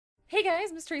Hey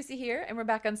guys, Miz Tracey here, and we're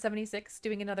back on 76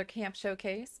 doing another camp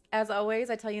showcase. As always,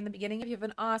 I tell you in the beginning, if you have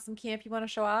an awesome camp you want to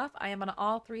show off, I am on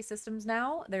all three systems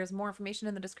now. There's more information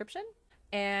in the description.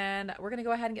 And we're going to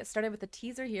go ahead and get started with the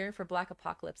teaser here for Black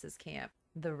Apocalypse's camp,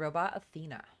 the Robot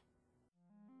Athena.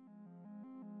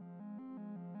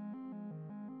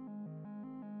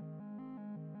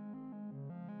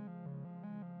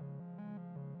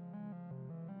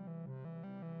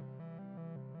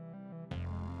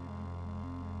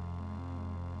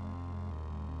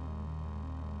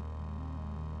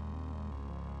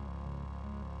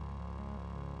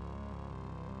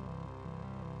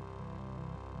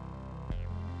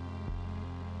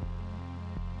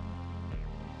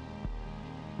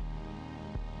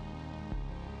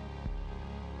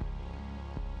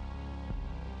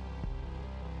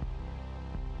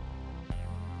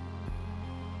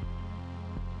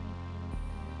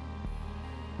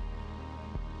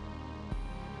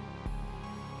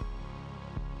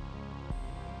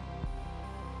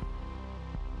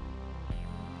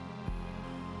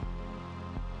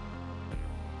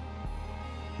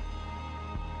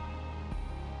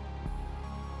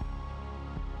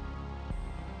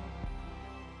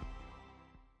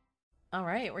 All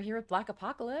right, we're here with Black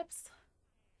Apocalypse.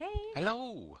 Hey.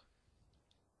 Hello.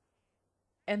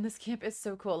 And this camp is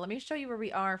so cool. Let me show you where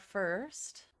we are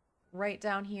first. Right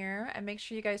down here. And make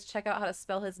sure you guys check out how to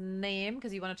spell his name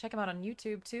because you want to check him out on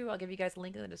YouTube too. I'll give you guys a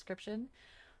link in the description.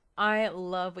 I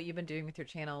love what you've been doing with your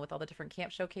channel with all the different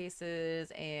camp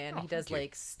showcases, and Oh, he does thank you.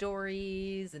 like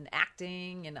stories and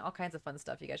acting and all kinds of fun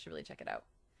stuff. You guys should really check it out.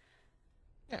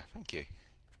 Yeah, thank you.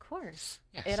 Of course.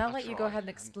 Yes, And I'll I let you go try. ahead and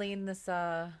And explain this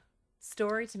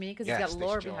story to me because he's got yes, this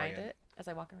lore behind giant it as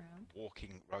I walk around.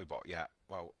 walking robot. Yeah.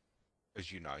 Well,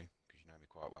 as you know, because you know me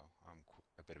quite well, I'm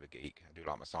a bit of a geek. I do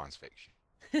like my science fiction,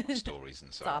 my stories,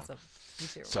 and so It's on. awesome. Me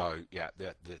too. So yeah,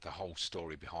 the whole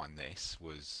story behind this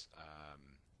was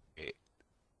it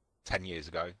 10 years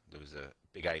ago. There was a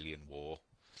big alien war.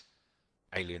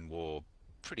 Alien war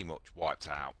pretty much wiped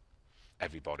out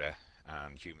everybody,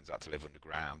 and humans had to live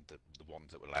underground. The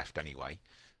ones that were left anyway.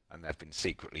 And they've been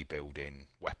secretly building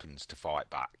weapons to fight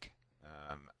back.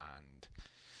 And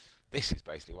this is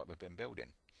basically what they've been building.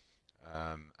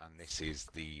 And this is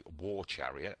the war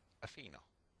chariot Athena,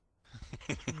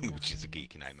 which is a Nice.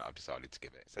 geeky name that I've decided to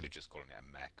give it instead of just calling it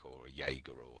a mech or a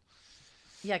Jaeger or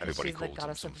Yeah, because everybody she's the calls them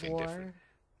goddess of something different. war.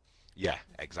 Yeah,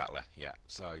 exactly. Yeah.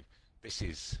 So this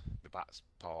is the back's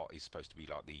part is supposed to be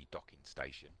like the docking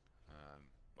station,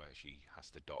 where she has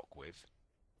to dock with.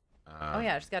 Oh Um,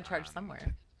 yeah, she's got to charge and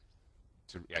somewhere.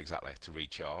 yeah, exactly, to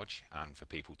recharge and for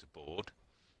people to board.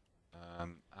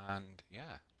 Um, and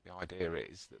yeah, the idea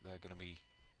is that they're going to be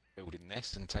building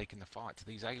this and taking the fight to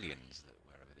these aliens that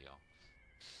wherever they are.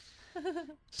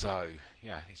 So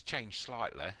yeah, it's changed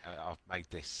slightly. I've made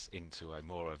this into a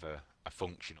more of a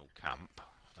functional camp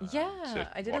Yeah,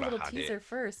 to I did a what I little had it. teaser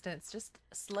first, and it's just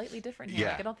slightly different here.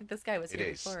 Like, Yeah, I don't think this guy was it here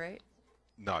is. before, right?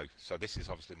 No, so this is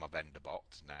obviously my vendor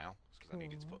box now because I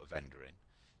needed to Cool. put a vendor in.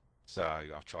 So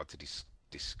I've tried to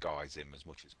disguise him as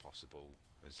much as possible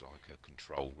as like a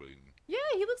control room Yeah,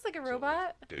 he looks like a sort of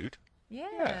robot. dude. Yeah,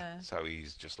 Yeah. so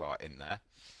he's just like in there.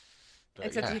 But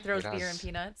Except yeah, he it throws beer and has.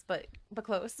 peanuts, but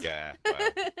close. Yeah, well,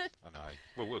 I know.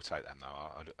 Well, we'll take them though.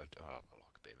 I like a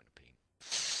beer and a bean.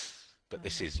 But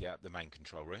this is, yeah, the main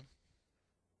control room.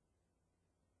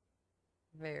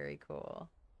 Very cool.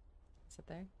 Sit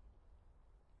there.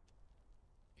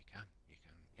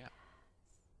 Yeah.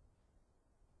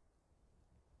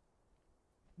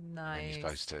 And then you're Nice.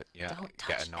 supposed to, yeah, Don't get touch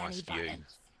a any nice view.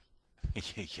 buttons.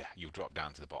 Yeah, you'll drop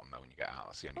down to the bottom though when you get out.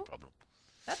 That's the only Oh, problem.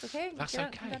 that's okay. That's Come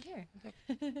down okay.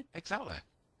 here. Exactly.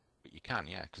 But you can,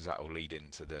 yeah, because that will lead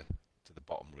into the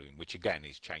bottom room, which again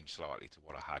is changed slightly to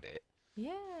what I had it. But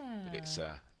Yeah. it's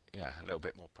yeah, a little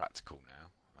bit more practical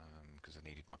now because I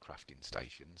needed my crafting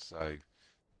station. So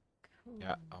Cool.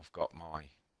 yeah, I've got my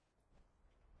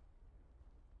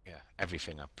yeah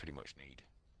everything I pretty much need.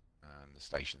 The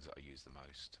stations that I use the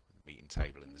most, the meeting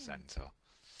table in the Hmm. centre,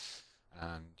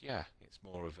 and yeah, it's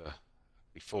more of a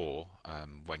before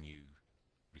when you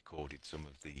recorded some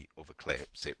of the other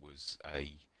clips, it was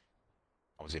a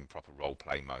I was in proper role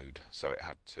play mode, so it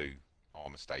had two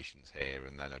armor stations here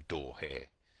and then a door here.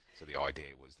 So the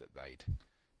idea was that they'd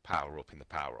power up in the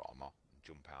power armor and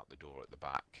jump out the door at the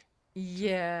back to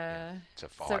yeah Yeah. to So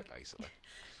fight basically.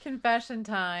 confession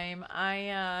time.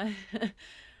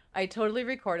 I totally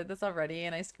recorded this already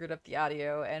and I screwed up the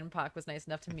audio and Pac was nice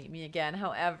enough to meet me again.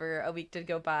 However, a week did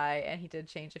go by and he did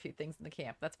change a few things in the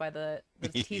camp. That's why the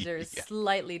teaser is Yeah.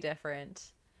 slightly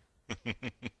different.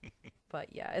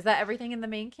 But yeah, is that everything in the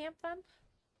main camp then?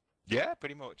 Yeah,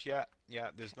 pretty much. Yeah, yeah.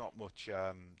 There's not much.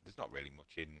 There's not really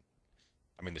much in.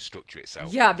 I mean, the structure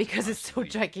itself Yeah, is because it's most of so the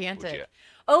gigantic. budget.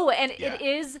 Oh, and Yeah, it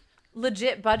is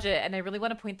legit budget, and I really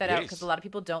want to point that it out because a is. lot of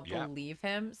people don't Yeah. believe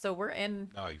him. So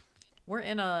No. we're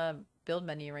in a build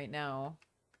menu right now.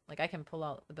 Like I can pull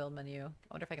out the build menu.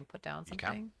 I wonder if I can put down You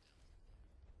can. something.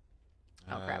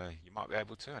 Oh crap. You might be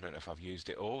able to. I don't know if I've used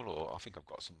it all, or I think I've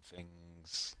got some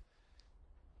things.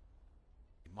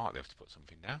 You might be able to put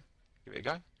something down. Give it a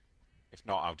go. If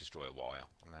not, I'll destroy a wire,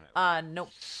 and then it'll.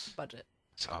 Nope. Budget.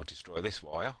 So I'll destroy this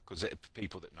wire because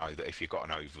people that know that if you've got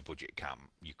an over budget camp,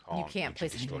 you You can't can't once you've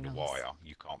place destroyed a anything else. wire,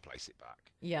 you can't place it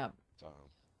back. Yeah. So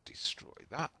I'll destroy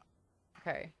that,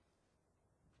 Okay.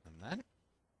 and then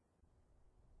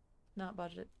Not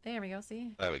budget. There we go.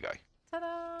 See? there we go.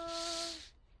 Ta-da!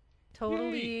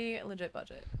 Yay. Totally legit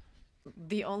budget.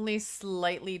 The only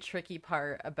slightly tricky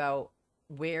part about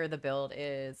where the build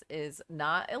is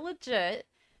not illegit,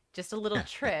 just a little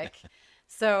trick.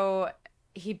 So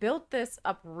he built this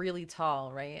up really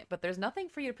tall, right? But there's nothing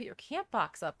for you to put your camp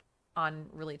box up on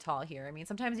really tall here. I mean,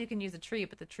 sometimes you can use a tree,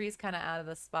 but the tree's kind of out of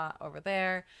the spot over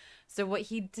there. So what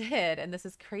he did, and this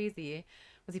is crazy,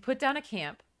 was he put down a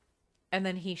camp and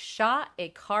then he shot a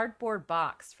cardboard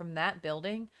box from that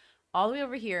building all the way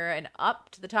over here and up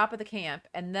to the top of the camp,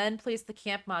 and then placed the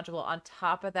camp module on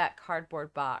top of that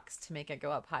cardboard box to make it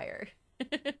go up higher.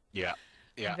 Yeah,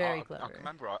 yeah. Very I can clever.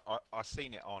 remember I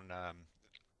seen it on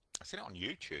I seen it on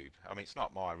YouTube. I mean, it's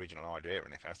not my original idea or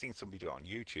anything. I seen somebody do it on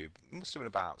YouTube. It must have been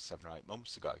about 7 or 8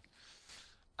 months ago,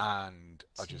 and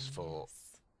I just thought,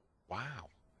 Genius. wow,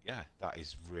 yeah, that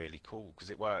is really cool because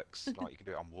it works. Like you can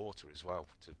do it on water as well.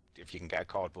 If you can get a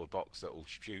cardboard box that will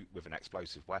shoot with an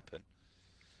explosive weapon,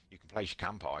 you can place your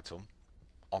camp item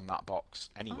on that box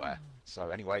Oh, anywhere. So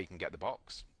anywhere you can get the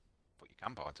box, put your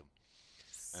camp item,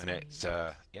 and it's sweet.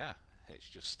 yeah, it's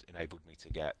just enabled me to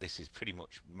get. This is pretty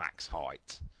much max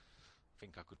height. I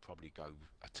think I could probably go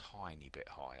a tiny bit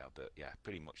higher, but yeah,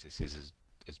 pretty much this is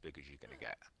as big as you're going to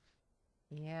get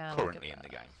Yeah, look at currently in the that.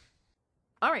 game.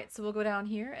 All right, so we'll go down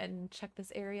here and check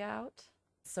this area out.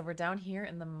 So we're down here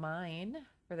in the mine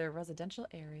for their residential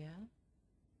area.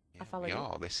 Yeah, I'll follow we you.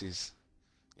 are. This is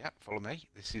yeah, follow me.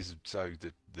 This is so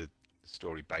the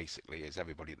story basically is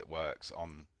everybody that works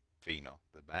on Athena,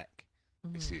 the mech.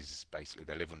 This Mhm. is basically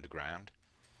they live underground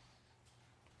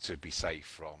to be safe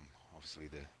from obviously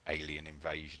the alien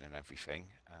invasion and everything.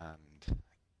 And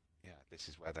yeah, this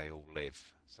is where they all live.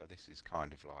 So this is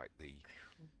kind of like the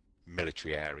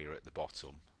military area at the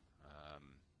bottom. Um,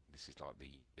 this is like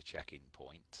the check-in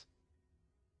point.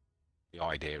 The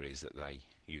idea is that they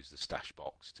use the stash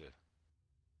box to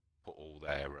put all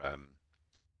their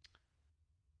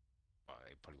well,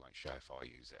 it probably won't show if I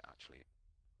use it actually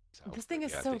itself, This but thing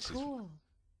is yeah, so this is cool.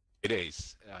 it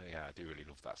is. Yeah, I do really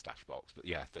love that stash box. But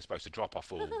yeah, they're supposed to drop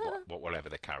off all whatever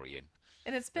they're carrying.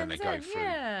 And it Then they spins go in, through.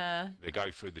 yeah. They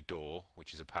go through the door,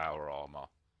 which is a power armor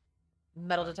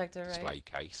Metal detector, right? display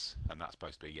case, and that's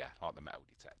supposed to be yeah, like the metal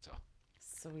detector.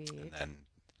 And Sweet. then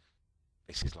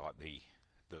this is like the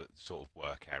sort of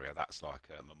work area. That's like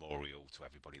a memorial to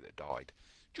everybody that died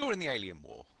during the Alien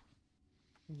War.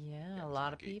 Yeah, Get a into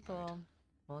lot my of geek mode. people.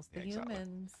 Mostly Yeah, exactly.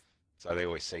 humans. So they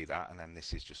always see that, and then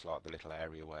this is just like the little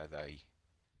area where they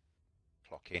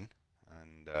clock in,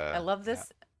 and I love yeah,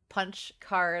 this punch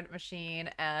card machine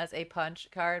as a punch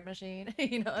card machine.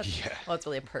 yeah, Well, it's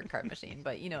really a perk card machine,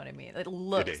 but you know what I mean. It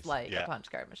it looks is. like a Yeah, punch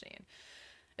card machine.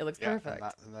 It looks yeah,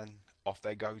 perfect. and then off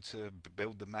they go to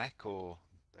build the mech, or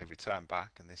they return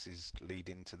back, and this is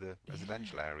leading to the Yeah.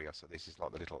 residential area. So this is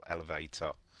like the little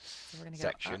elevator So we're gonna go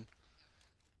up. section.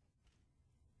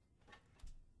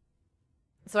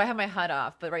 So I have my HUD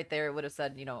off, but right there it would have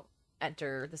said,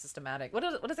 enter the systematic. What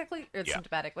exactly or the Yeah,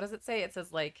 symptomatic? What does it say? It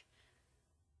says like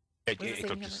what does it it say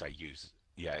could in just here? say use.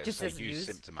 Yeah, it Just say says use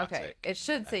use. Okay. symptomatic, It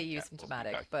should and say yeah, use up you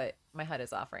go. symptomatic, but my HUD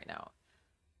is off right now.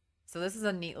 So this is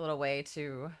a neat little way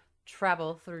to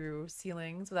travel through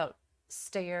ceilings without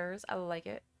stairs. I like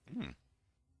it. Hmm.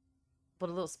 But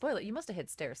a little spoiler, you must have hit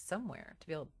stairs somewhere to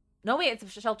be able. No, wait, it's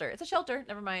a shelter. It's a shelter.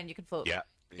 Never mind. You can float. Yeah,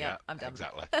 Yeah, yeah, I'm dumb.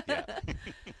 exactly. Yeah.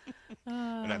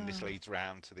 And then this Ah. leads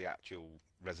round to the actual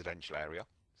residential area.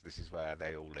 So this is where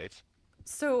they all live.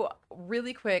 So,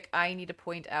 really quick, I need to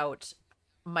point out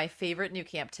my favorite new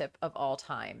camp tip of all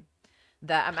time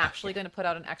that I'm actually Yeah. going to put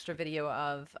out an extra video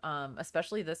of,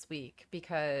 especially this week,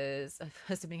 because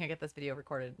assuming I get this video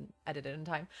recorded and edited in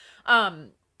time,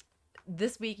 um,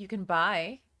 this week you can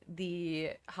buy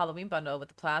the Halloween bundle with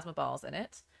the plasma balls in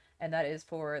it, and that is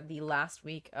for the last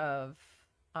week of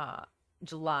uh,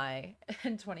 July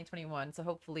in 2021. So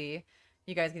hopefully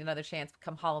you guys get another chance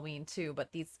come Halloween too.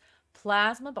 But these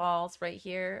plasma balls right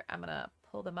here, I'm gonna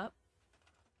pull them up,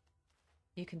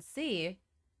 you can see,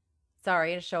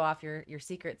 sorry to show off your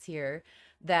secrets here,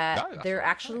 that No, that's they're all right.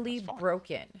 No, actually that's fine.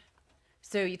 broken.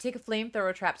 So you take a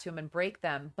flamethrower trap to them and break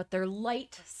them, but their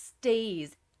light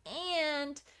stays,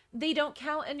 and they don't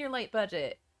count in your light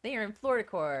budget. They are in Florida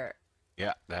core.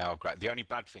 Yeah, they are great. The only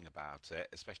bad thing about it,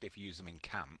 especially if you use them in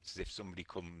camps, is if somebody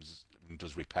comes and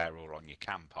does repair or on your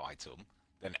camp item,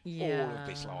 then all of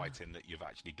this Yeah. lighting that you've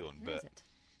actually done. Where is But it?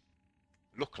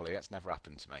 luckily, that's never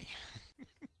happened to me.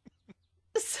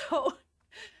 So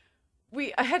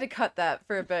I had to cut that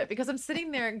for a bit because I'm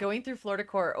sitting there going through Florida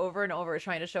core over and over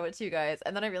trying to show it to you guys,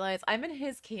 and then I realized I'm in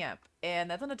his camp and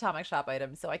that's an atomic shop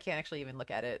item, so I can't actually even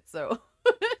look at it. So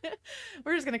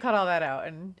we're just gonna cut all that out,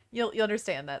 and you'll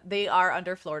understand that they are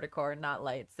under Florida core, not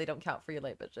lights. They don't count for your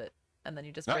light budget, and then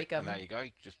you just No, break them and there you go.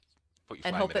 Just put your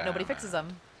and flamer hope that nobody down fixes and-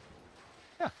 them.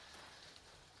 Yeah.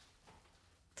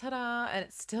 Ta-da! And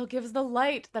it still gives the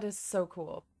light. That is so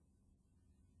cool.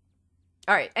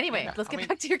 All right. Anyway, Yeah, let's I get mean-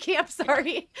 back to your camp.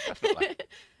 Sorry. definitely.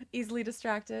 Easily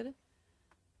distracted.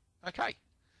 Okay.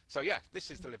 So yeah,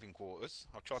 this is the living quarters.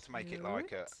 I've tried to make it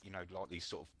like a, Cute. like these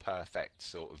sort of perfect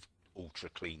sort of ultra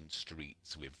clean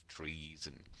streets with trees,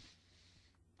 and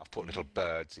I've put little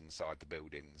birds inside the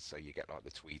buildings so you get like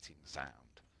the tweeting sound.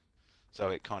 So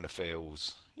it kind of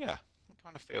feels,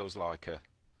 like a,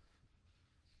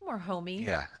 More homey.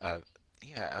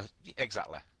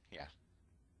 exactly, yeah.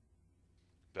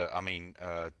 But I mean,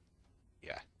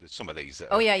 there's some of these. That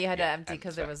Oh are- yeah, you had to empty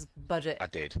because there enter. was budget I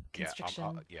did.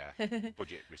 constriction.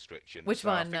 Budget restrictions. Which So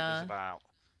I one? think there's about.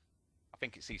 I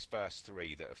think it's these first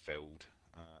three that are filled.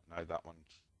 No, that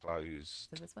one's closed.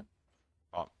 Is this one?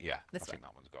 Oh, yeah, This I think one.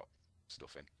 that one's got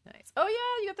stuff in. Nice. Oh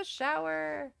yeah, you got the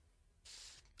shower.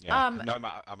 Yeah. Um, No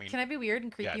matter. I mean, Can I be weird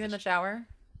and creep yeah, you in the this- shower?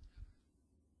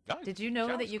 no. Did you know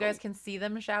that shower's you guys cool. can see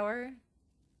them shower?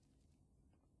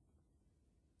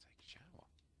 Take a shower.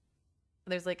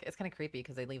 There's like, it's kind of creepy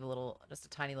because they leave just a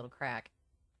tiny little crack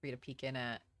for you to peek in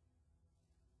at.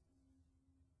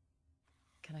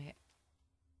 Can I?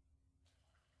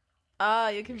 Ah,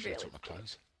 you I can should have barely. took my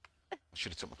clothes. I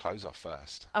should have took my clothes off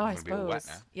first. Oh, I'm I gonna be all wet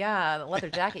suppose. now. Yeah, the leather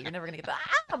jacket. You're never gonna get that.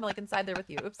 Ah, I'm like inside there with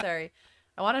you. Oops, sorry.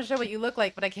 I want to show what you look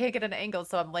like, but I can't get an angle,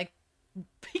 so I'm like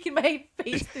peeking my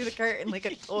face through the curtain like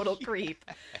a total creep.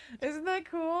 Isn't that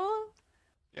cool?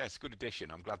 Yeah, it's a good addition.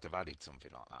 I'm glad they've added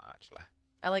something like that actually.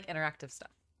 I like interactive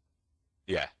stuff.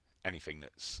 Yeah, anything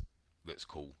that's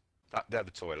cool. They're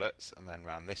the toilets, and then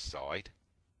round this side,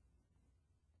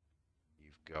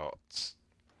 you've got.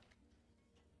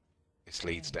 This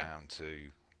leads down to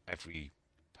every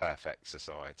perfect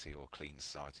society or clean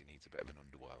society needs a bit of an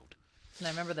underworld. And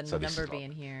I remember the So this number is like-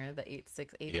 being here, the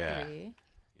 8683.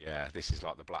 Yeah, this is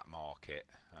like the black market.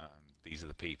 These are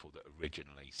the people that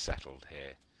originally settled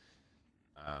here.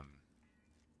 And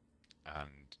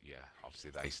yeah,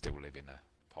 obviously they still live in a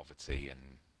poverty and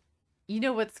You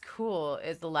know what's cool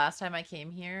is the last time I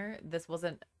came here, this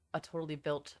wasn't a totally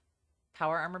built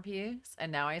power armor piece,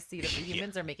 and now I see that the Yeah.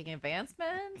 humans are making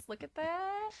advancements. Look at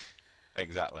that.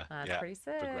 exactly. That's yeah, pretty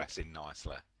sick. progressing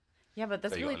nicely. Yeah, but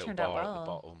this So you really got a turned little out bar at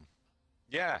the well. bottom.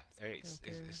 Yeah, It's so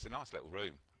good. it's a nice little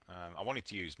room. I wanted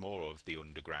to use more of the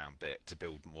underground bit to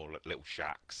build more little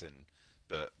shacks,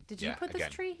 but Did you put this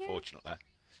again, tree here? fortunately,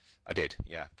 I did.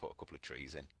 Yeah, put a couple of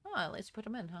trees in. Oh, at least you put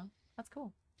them in, huh? That's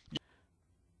cool.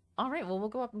 All right, well, we'll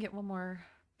go up and get one more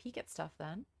peek at stuff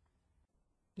then.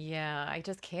 Yeah, I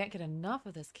just can't get enough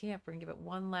of this camp. We're gonna give it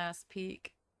one last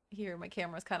peek. Here, my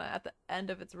camera's kind of at the end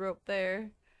of its rope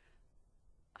there.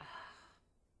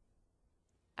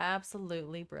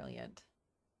 Absolutely brilliant.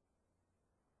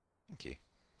 Thank you.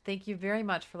 Thank you very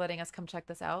much for letting us come check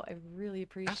this out. I really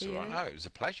That's appreciate all right. it. No, it was a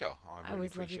pleasure. I really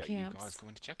always love your appreciate you camps. guys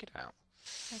coming to check it out.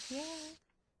 Heck yeah.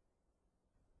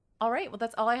 All right, well,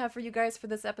 that's all I have for you guys for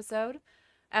this episode.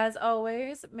 As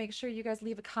always, make sure you guys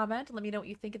leave a comment. Let me know what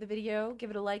you think of the video. Give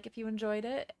it a like if you enjoyed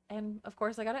it. And of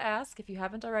course, I gotta ask, if you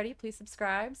haven't already, please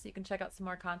subscribe so you can check out some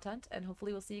more content. And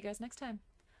hopefully we'll see you guys next time.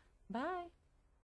 Bye.